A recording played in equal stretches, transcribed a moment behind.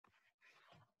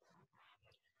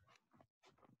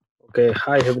Okay,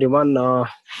 hi everyone.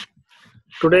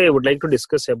 Today I would like to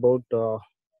discuss about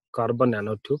carbon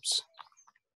nanotubes.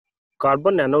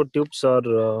 Carbon nanotubes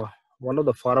are one of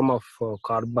the form of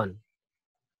carbon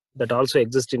that also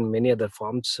exist in many other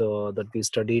forms that we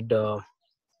studied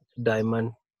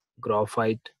diamond,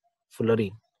 graphite,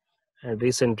 fullerene, and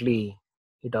recently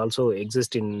it also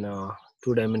exists in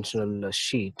two-dimensional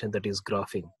sheet that is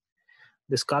graphene.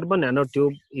 This carbon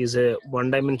nanotube is a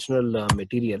one-dimensional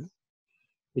material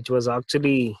which was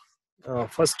actually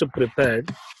first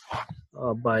prepared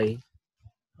by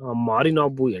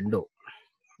Marinabu Endo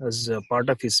as part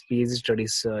of his PhD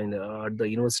studies at the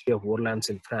University of Orleans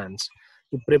in France.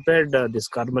 He prepared this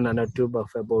carbon nanotube of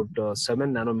about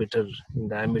 7 nanometer in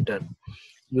diameter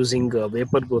using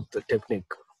vapor growth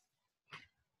technique.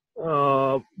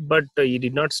 But he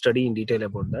did not study in detail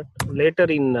about that. Later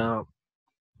in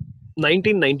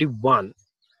 1991,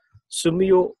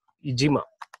 Sumio Ijima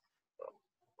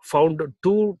found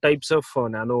two types of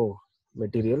nano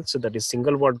materials, that is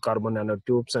single walled carbon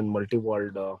nanotubes and multi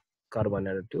walled carbon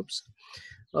nanotubes.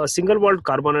 Single walled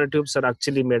carbon nanotubes are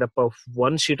actually made up of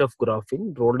one sheet of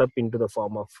graphene rolled up into the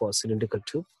form of a cylindrical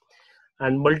tube,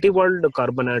 and multi walled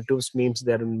carbon nanotubes means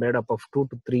they are made up of 2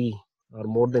 to 3 or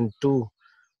more than 2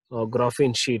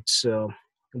 graphene sheets. They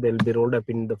will be rolled up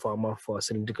in the form of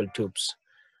cylindrical tubes,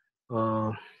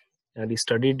 and he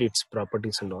studied its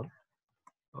properties and all.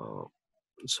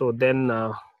 So then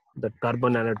the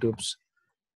carbon nanotubes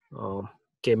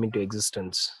came into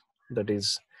existence. That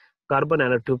is, carbon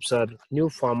nanotubes are new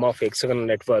form of hexagonal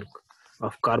network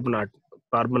of carbon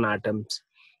atoms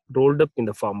rolled up in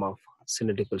the form of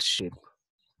cylindrical shape.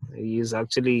 He is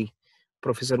actually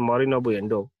Professor Marinabu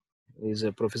Endo. He is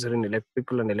a professor in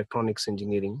electrical and electronics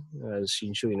engineering at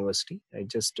Shinshu University.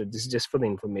 This is just for the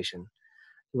information.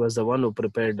 He was the one who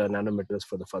prepared nanometers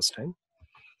for the first time,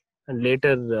 and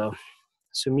later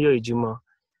Sumio Ijima,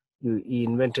 he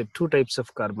invented two types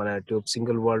of carbon nanotubes: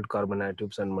 single walled carbon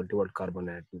nanotubes and multi walled carbon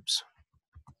nanotubes.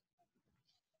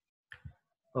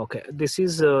 Okay, this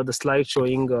is the slide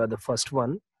showing the first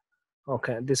one.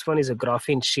 Okay, this one is a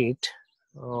graphene sheet.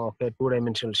 Okay,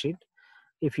 two-dimensional sheet.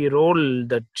 If you roll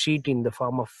that sheet in the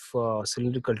form of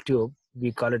cylindrical tube,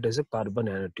 we call it as a carbon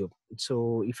nanotube.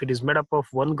 So if it is made up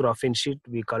of one graphene sheet,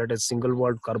 we call it as single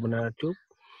walled carbon nanotube.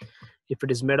 If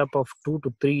it is made up of 2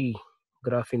 to 3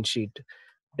 graphene sheet,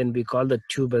 then we call the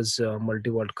tube as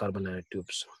multi-walled carbon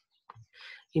nanotubes.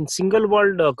 In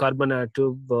single-walled carbon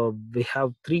nanotube, we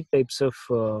have three types of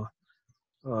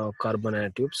carbon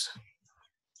nanotubes.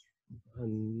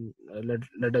 And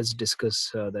let us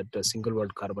discuss that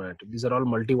single-walled carbon nanotube. These are all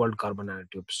multi-walled carbon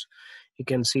nanotubes. You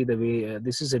can see the way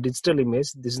this is a digital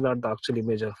image. This is not the actual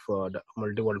image of the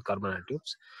multi-walled carbon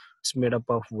nanotubes. It's made up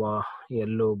of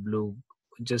yellow, blue,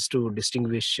 just to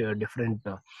distinguish different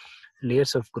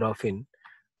layers of graphene.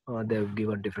 They have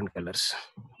given different colors,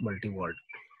 multi-walled.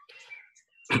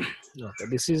 Okay,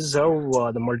 this is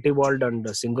how the multi-walled and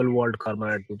single-walled carbon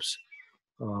nanotubes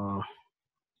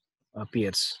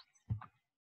appears.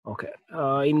 Okay,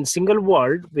 in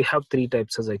single-walled we have three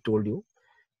types, as I told you.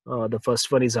 The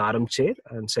first one is armchair,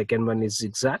 and second one is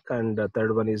zigzag, and the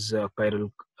third one is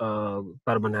chiral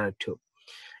carbon nanotube.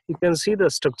 You can see the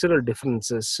structural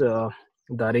differences,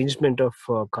 the arrangement of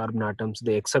carbon atoms,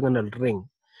 the hexagonal ring,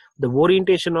 the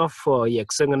orientation of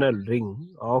hexagonal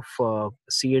ring of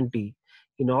CNT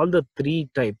in all the three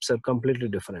types are completely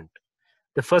different.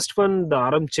 The first one, the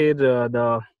armchair,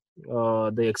 the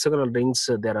hexagonal rings,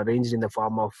 they are arranged in the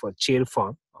form of chair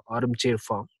form, armchair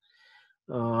form.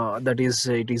 That is,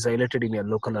 it is highlighted in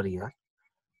yellow color here,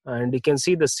 and you can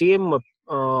see the same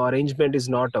arrangement is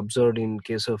not observed in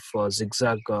case of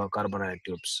zigzag carbon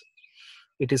nanotubes.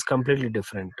 It is completely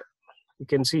different. You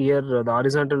can see here the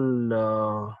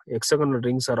horizontal hexagonal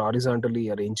rings are horizontally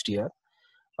arranged here.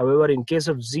 However, in case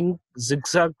of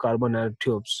zigzag carbon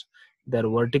nanotubes, they are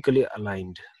vertically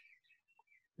aligned.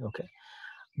 Okay,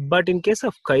 but in case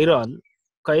of chiral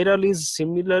is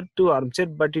similar to armchair,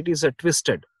 but it is a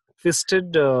twisted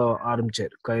armchair.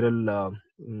 Chiral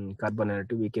carbon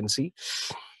nanotube, we can see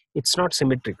it's not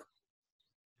symmetric.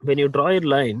 When you draw a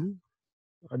line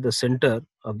at the center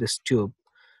of this tube,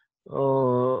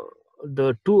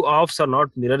 the two halves are not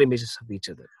mirror images of each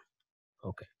other.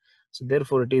 Okay, so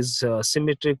therefore it is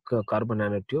symmetric carbon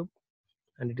nanotube,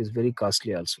 and it is very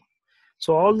costly also.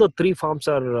 So all the three forms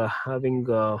are having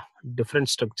different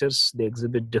structures. They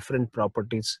exhibit different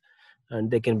properties, and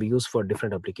they can be used for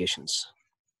different applications.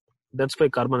 That's why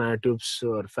carbon nanotubes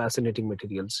are fascinating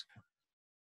materials.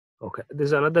 Okay, this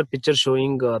is another picture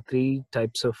showing three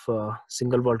types of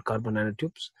single-walled carbon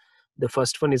nanotubes. The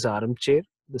first one is armchair.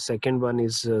 The second one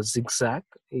is zigzag.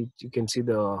 You can see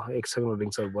the hexagonal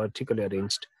rings are vertically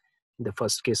arranged. In the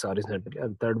first case horizontally,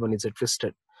 and third one is a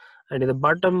twisted. And in the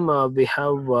bottom we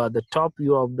have the top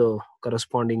view of the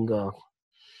corresponding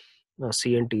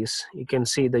CNTs. You can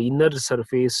see the inner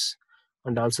surface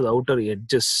and also the outer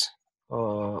edges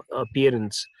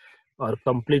appearance are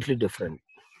completely different.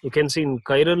 You can see in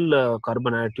chiral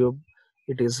carbon nanotube,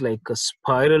 it is like a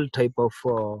spiral type of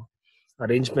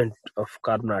arrangement of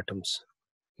carbon atoms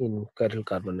in chiral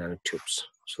carbon nanotubes.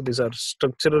 So these are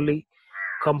structurally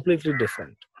completely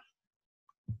different.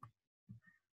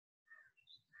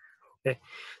 Okay,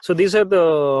 so these are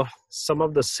the some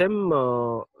of the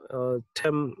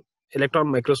TEM electron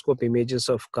microscope images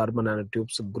of carbon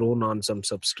nanotubes grown on some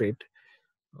substrate.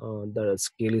 The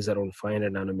scale is around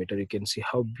 500 nanometer. You can see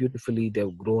how beautifully they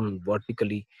have grown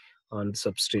vertically on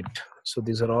substrate. So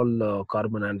these are all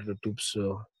carbon nanotubes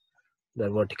that are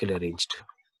vertically arranged.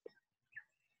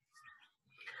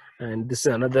 And this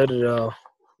is another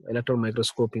electron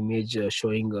microscope image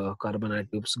showing carbon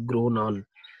nanotubes grown on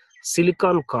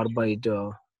silicon carbide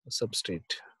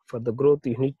substrate. For the growth,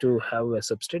 you need to have a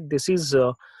substrate. This is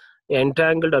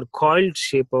entangled or coiled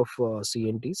shape of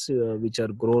CNTs which are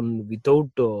grown without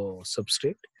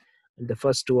substrate. And the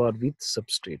first two are with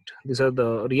substrate. These are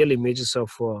the real images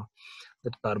of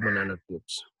that carbon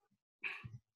nanotubes.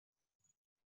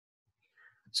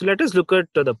 So let us look at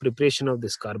the preparation of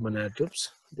this carbon nanotubes.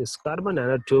 This carbon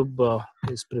nanotube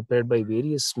is prepared by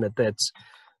various methods.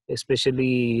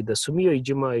 Especially the Sumio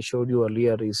Ijima I showed you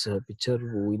earlier is a picture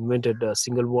who invented a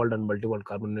single-walled and multi-walled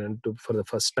carbon nanotube for the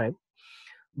first time.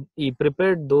 He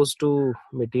prepared those two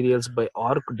materials by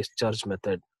arc discharge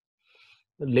method.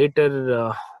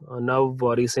 Later, now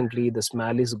recently, the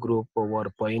Smallis group were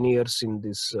pioneers in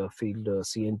this field,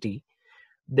 CNT.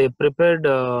 They prepared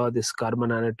this carbon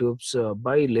nanotubes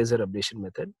by laser ablation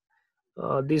method.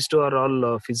 These two are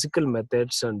all physical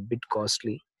methods and bit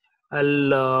costly.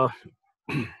 I'll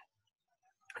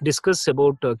discuss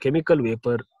about chemical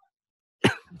vapor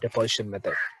deposition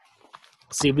method,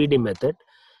 CVD method,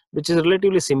 which is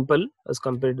relatively simple as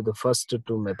compared to the first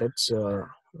two methods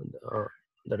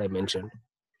that I mentioned.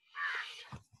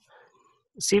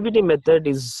 CVD method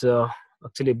is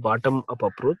actually bottom-up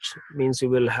approach. Means you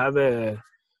will have a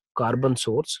carbon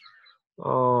source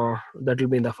that will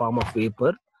be in the form of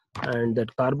vapor, and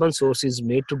that carbon source is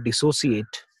made to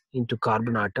dissociate into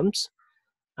carbon atoms.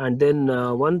 And then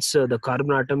once the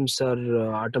carbon atoms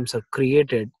are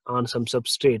created on some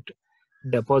substrate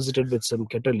deposited with some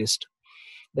catalyst,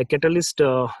 the catalyst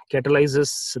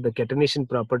catalyzes the catenation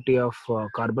property of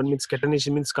carbon. Means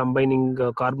catenation means combining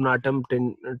carbon atom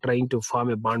trying to form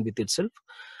a bond with itself,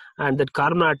 and that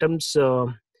carbon atoms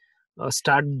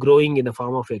start growing in the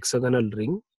form of hexagonal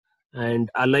ring and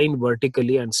align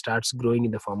vertically and starts growing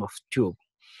in the form of tube.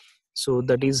 So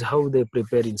that is how they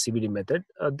prepare in CVD method.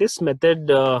 This method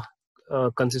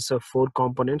consists of 4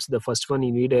 components. The first one,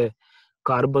 you need a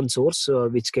carbon source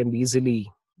which can be easily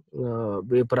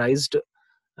vaporized,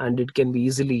 and it can be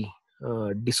easily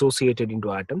dissociated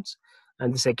into atoms.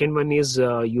 And the second one is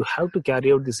you have to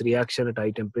carry out this reaction at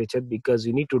high temperature, because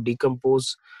you need to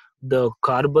decompose the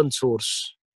carbon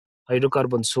source,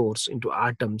 hydrocarbon source, into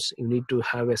atoms. You need to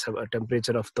have a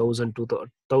temperature of 1000 to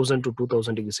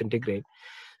 2000 degrees centigrade.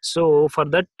 So for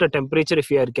that temperature, if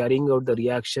you are carrying out the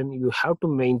reaction, you have to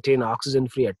maintain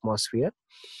oxygen-free atmosphere.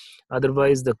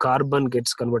 Otherwise, the carbon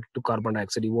gets converted to carbon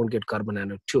dioxide. You won't get carbon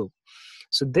nanotube.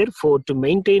 So therefore, to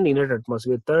maintain inert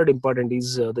atmosphere, third important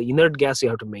is the inert gas you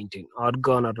have to maintain.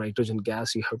 Argon or nitrogen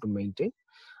gas you have to maintain.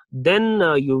 Then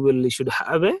you should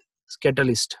have a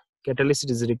catalyst. Catalyst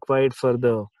is required for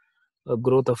the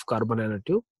growth of carbon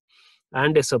nanotube,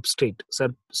 and a substrate.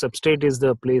 Substrate is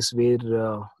the place where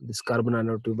this carbon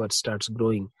nanotube starts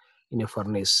growing in a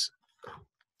furnace.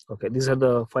 Okay, these are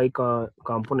the 5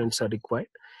 components are required.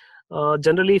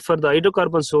 Generally, for the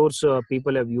hydrocarbon source,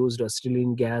 people have used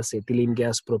acetylene gas, ethylene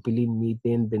gas, propylene,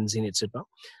 methane, benzene, etc.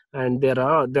 And there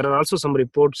are also some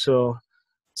reports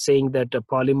saying that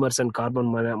polymers and carbon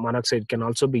monoxide can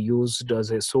also be used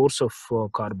as a source of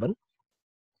carbon.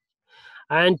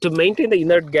 And to maintain the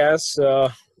inert gas,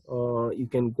 you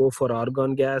can go for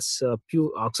argon gas,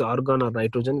 pure argon or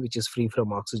nitrogen, which is free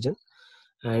from oxygen.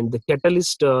 And the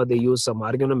catalyst, they use some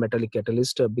organometallic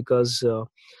catalyst because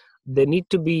they need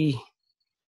to be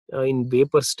in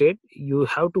vapor state. You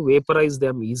have to vaporize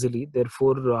them easily.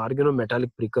 Therefore,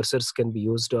 organometallic precursors can be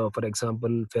used. For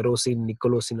example, ferrocene,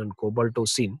 nicolosin, and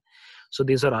cobaltocene. So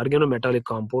these are organometallic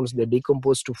compounds. They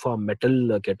decompose to form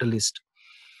metal catalyst.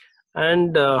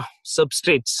 And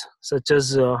substrates such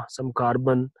as some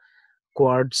carbon,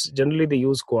 quartz. Generally, they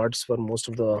use quartz for most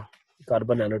of the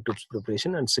carbon nanotubes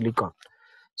preparation, and silicon.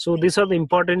 So these are the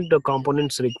important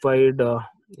components required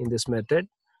in this method.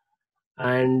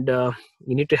 And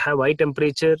you need to have high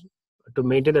temperature. To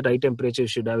maintain that high temperature, you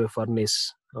should have a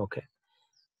furnace. Okay.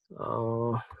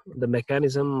 The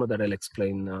mechanism that I'll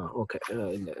explain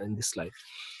in this slide.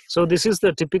 So this is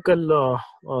the typical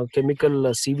chemical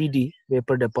CVD,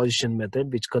 vapor deposition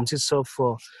method, which consists of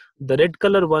the red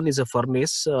color one is a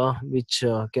furnace which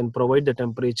can provide the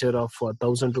temperature of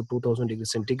 1000 to 2000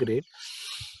 degrees centigrade.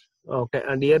 Okay,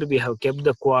 and here we have kept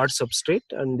the quartz substrate,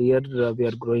 and here we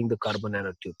are growing the carbon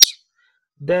nanotubes.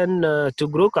 Then to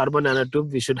grow carbon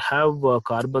nanotube, we should have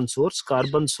carbon source.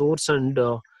 Carbon source and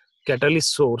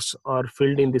catalyst source are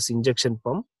filled in this injection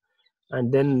pump,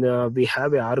 and then we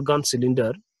have a argon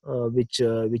cylinder which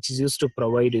is used to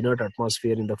provide inert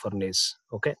atmosphere in the furnace.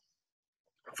 Okay,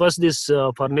 first this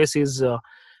furnace is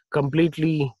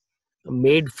completely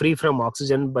made free from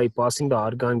oxygen by passing the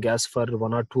argon gas for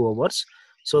 1 or 2 hours.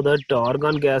 So that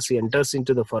argon gas enters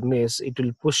into the furnace, it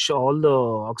will push all the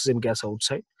oxygen gas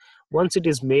outside. Once it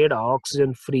is made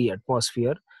oxygen free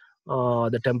atmosphere,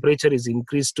 the temperature is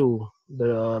increased to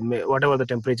the whatever the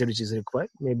temperature which is required,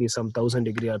 maybe some 1000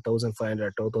 degree or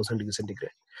 1500 or 2000 degrees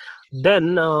centigrade.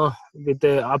 Then with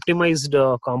the optimized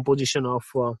composition of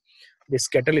this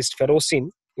catalyst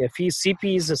ferrocene,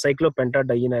 CP is a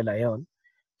cyclopentadienyl ion,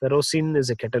 ferrocene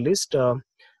is a catalyst,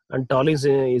 and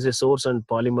toluene is a source, and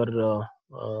polymer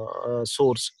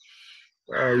source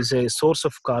is a source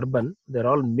of carbon. They're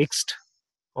all mixed.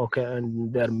 Okay,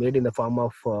 and they are made in the form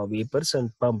of vapors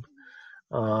and pumped.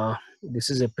 This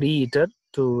is a preheater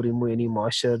to remove any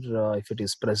moisture if it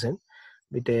is present,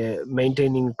 with a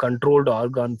maintaining controlled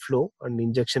argon flow and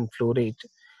injection flow rate.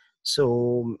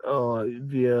 So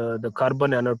the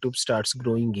carbon nanotube starts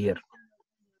growing here,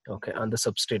 okay, on the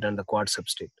substrate and the quartz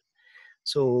substrate.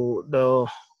 So the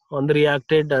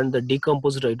unreacted and the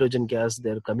decomposed hydrogen gas,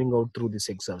 they're coming out through this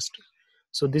exhaust.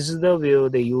 So this is the way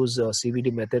they use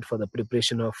CVD method for the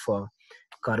preparation of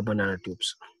carbon nanotubes.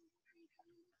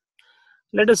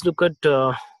 Let us look at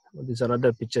this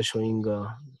another picture showing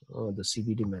the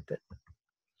CVD method.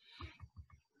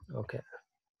 Okay,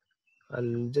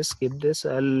 I'll just skip this.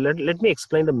 Let me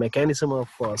explain the mechanism of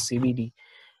CVD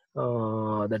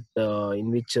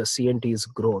in which CNT is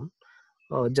grown.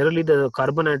 Generally, the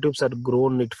carbon nanotubes are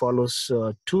grown. It follows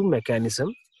two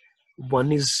mechanisms.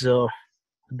 One is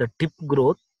the tip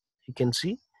growth. You can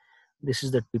see this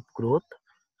is the tip growth,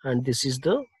 and this is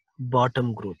the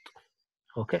bottom growth.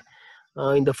 Okay.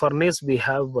 In the furnace, we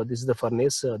have this is the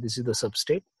furnace. This is the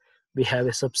substrate. We have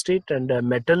a substrate and a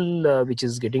metal which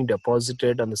is getting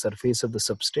deposited on the surface of the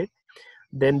substrate.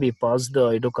 Then we pass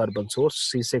the hydrocarbon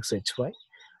source C6H5.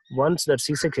 Once that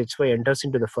C6H5 enters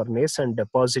into the furnace and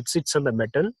sits on the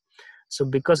metal, so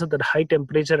because of that high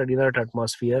temperature and inert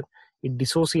atmosphere, it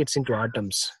dissociates into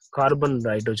atoms, carbon and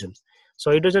hydrogen.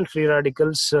 So hydrogen free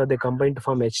radicals, they combine to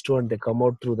form H2 and they come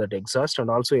out through that exhaust, and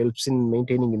also helps in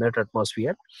maintaining inert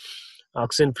atmosphere,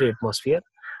 oxygen free atmosphere.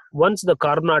 Once the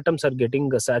carbon atoms are getting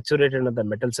saturated on the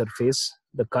metal surface,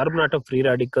 the carbon atom free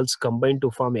radicals combine to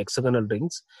form hexagonal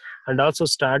rings and also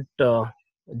start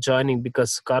joining,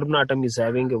 because carbon atom is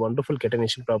having a wonderful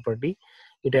catenation property.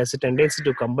 It has a tendency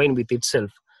to combine with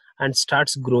itself and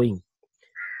starts growing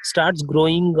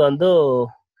on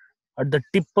at the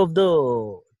tip of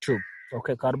the tube.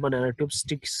 Okay, carbon nanotube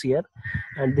sticks here,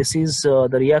 and this is the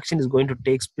reaction is going to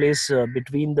take place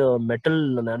between the metal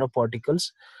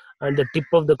nanoparticles and the tip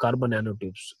of the carbon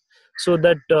nanotubes. So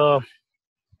that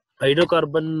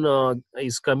hydrocarbon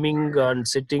is coming and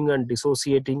sitting and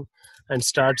dissociating and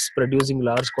starts producing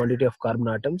large quantity of carbon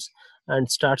atoms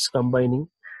and starts combining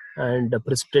and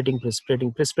precipitating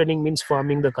means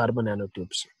forming the carbon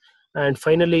nanotubes, and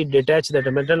finally detach that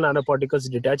the metal nanoparticles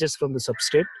detaches from the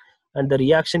substrate, and the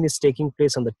reaction is taking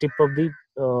place on the tip of the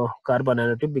carbon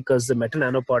nanotube, because the metal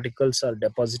nanoparticles are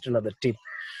deposited on the tip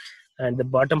and the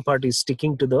bottom part is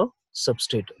sticking to the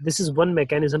substrate. This is one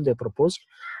mechanism they proposed.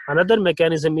 Another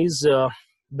mechanism is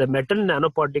the metal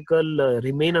nanoparticle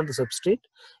remain on the substrate.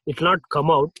 It will not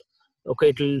come out. Okay,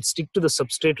 it will stick to the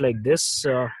substrate like this.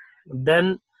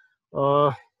 Then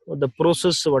the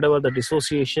process, whatever the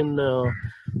dissociation,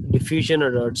 diffusion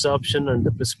or absorption and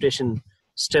the precipitation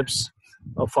steps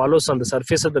follows on the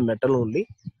surface of the metal only.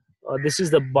 This is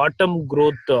the bottom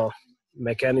growth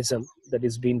mechanism that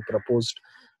is being proposed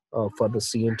for the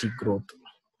CNT growth.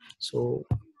 So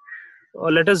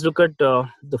let us look at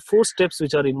the 4 steps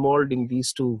which are involved in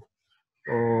these two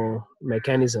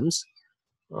mechanisms.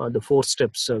 The 4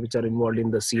 steps which are involved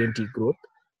in the CNT growth.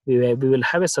 We will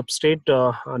have a substrate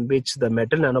on which the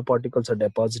metal nanoparticles are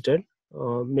deposited,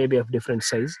 maybe of different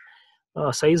size.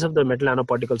 Size of the metal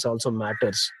nanoparticles also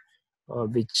matters,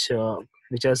 which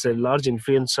has a large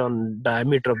influence on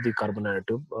diameter of the carbon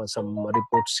nanotube. Some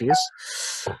reports says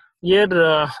here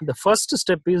the first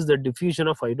step is the diffusion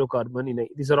of hydrocarbon.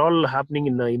 These are all happening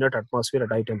in the inert atmosphere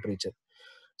at high temperature.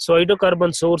 So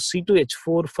hydrocarbon source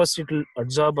C2H4, first it will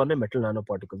adsorb on a metal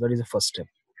nanoparticle. That is the first step.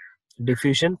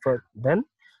 Diffusion, for then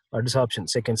adsorption,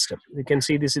 second step. You can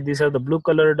see these are the blue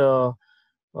colored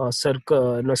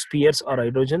spheres are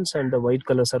hydrogens, and the white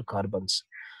colors are carbons.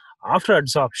 After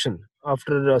adsorption,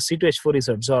 after C2H4 is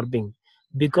absorbing,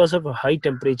 because of a high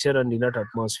temperature and inert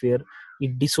atmosphere,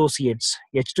 it dissociates.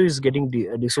 H2 is getting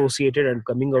dissociated and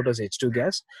coming out as H2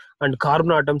 gas, and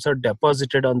carbon atoms are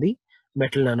deposited on the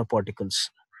metal nanoparticles.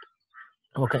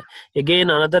 Okay, again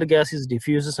another gas is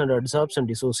diffuses and adsorbs and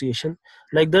dissociation.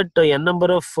 Like that, n number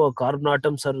of carbon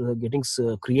atoms are getting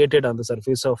created on the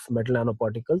surface of metal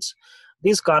nanoparticles.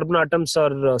 These carbon atoms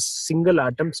are single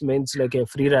atoms, means like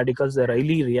free radicals. They're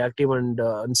highly reactive and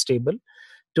unstable.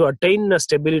 To attain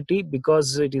stability,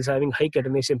 because it is having high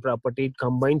catenation property, it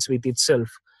combines with itself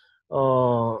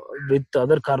with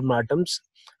other carbon atoms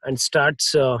and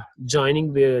starts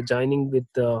joining with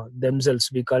themselves.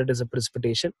 We call it as a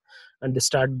precipitation, and they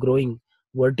start growing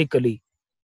vertically.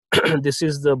 This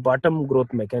is the bottom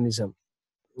growth mechanism.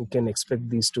 You can expect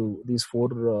these four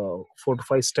to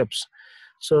five steps,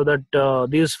 so that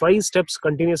these 5 steps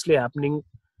continuously happening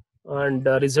and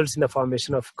results in the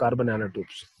formation of carbon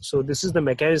nanotubes. So this is the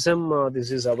mechanism.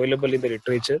 This is available in the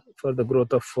literature for the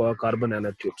growth of carbon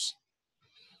nanotubes.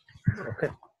 Okay.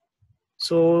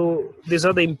 So these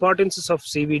are the importances of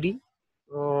CVD.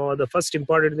 The first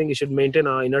important thing, you should maintain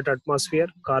an inert atmosphere.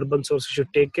 Carbon source you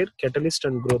should take care. Catalyst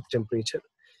and growth temperature.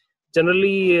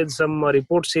 Generally, some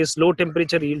report says low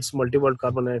temperature yields multi-walled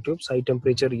carbon nanotubes. High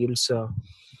temperature yields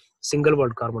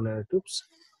single-walled carbon nanotubes.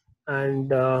 And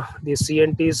the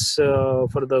CNTs,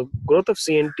 for the growth of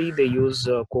CNT, they use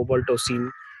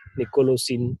cobaltocene,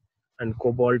 nicolocene, and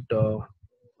cobalt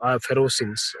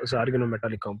ferrocins as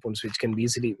organometallic compounds, which can be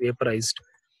easily vaporized.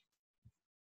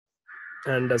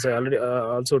 And as I already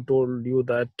also told you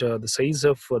that the size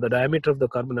of the diameter of the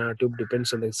carbon nanotube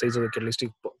depends on the size of the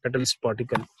catalyst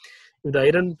particle. If the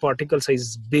iron particle size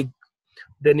is big,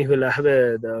 then you will have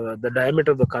the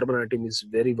diameter of the carbon atom is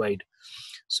very wide.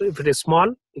 So if it is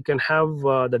small, you can have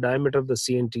the diameter of the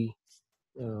CNT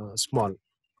small.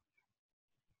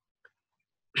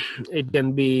 It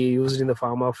can be used in the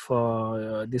form of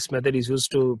this method is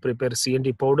used to prepare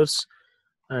CNT powders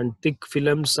and thick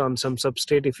films on some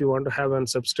substrate. If you want to have on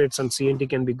substrates and CNT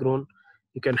can be grown,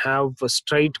 you can have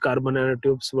straight carbon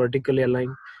nanotubes vertically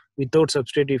aligned. Without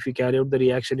substrate, if you carry out the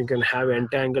reaction, you can have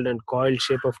entangled and coiled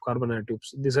shape of carbon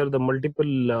nanotubes. These are the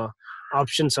multiple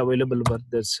options available for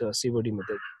this CVD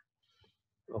method.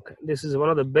 Okay, this is one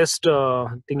of the best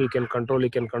thing you can control. You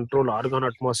can control argon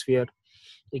atmosphere.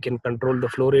 You can control the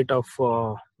flow rate of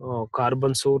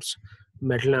carbon source,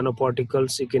 metal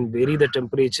nanoparticles. You can vary the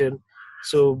temperature.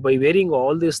 So by varying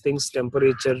all these things,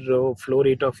 temperature, flow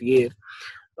rate of air,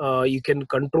 you can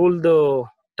control the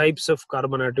types of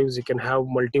carbon atoms. You can have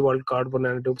multi-walled carbon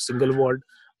nanotubes, single-walled.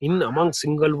 Among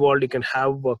single-walled, you can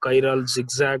have chiral,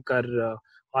 zigzag, or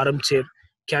armchair.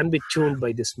 Can be tuned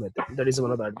by this method. That is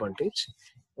one of the advantage.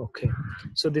 Okay,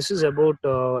 so this is about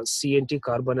CNT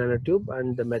carbon nanotube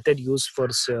and the method used for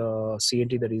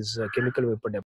CNT, that is chemical vapor deposition.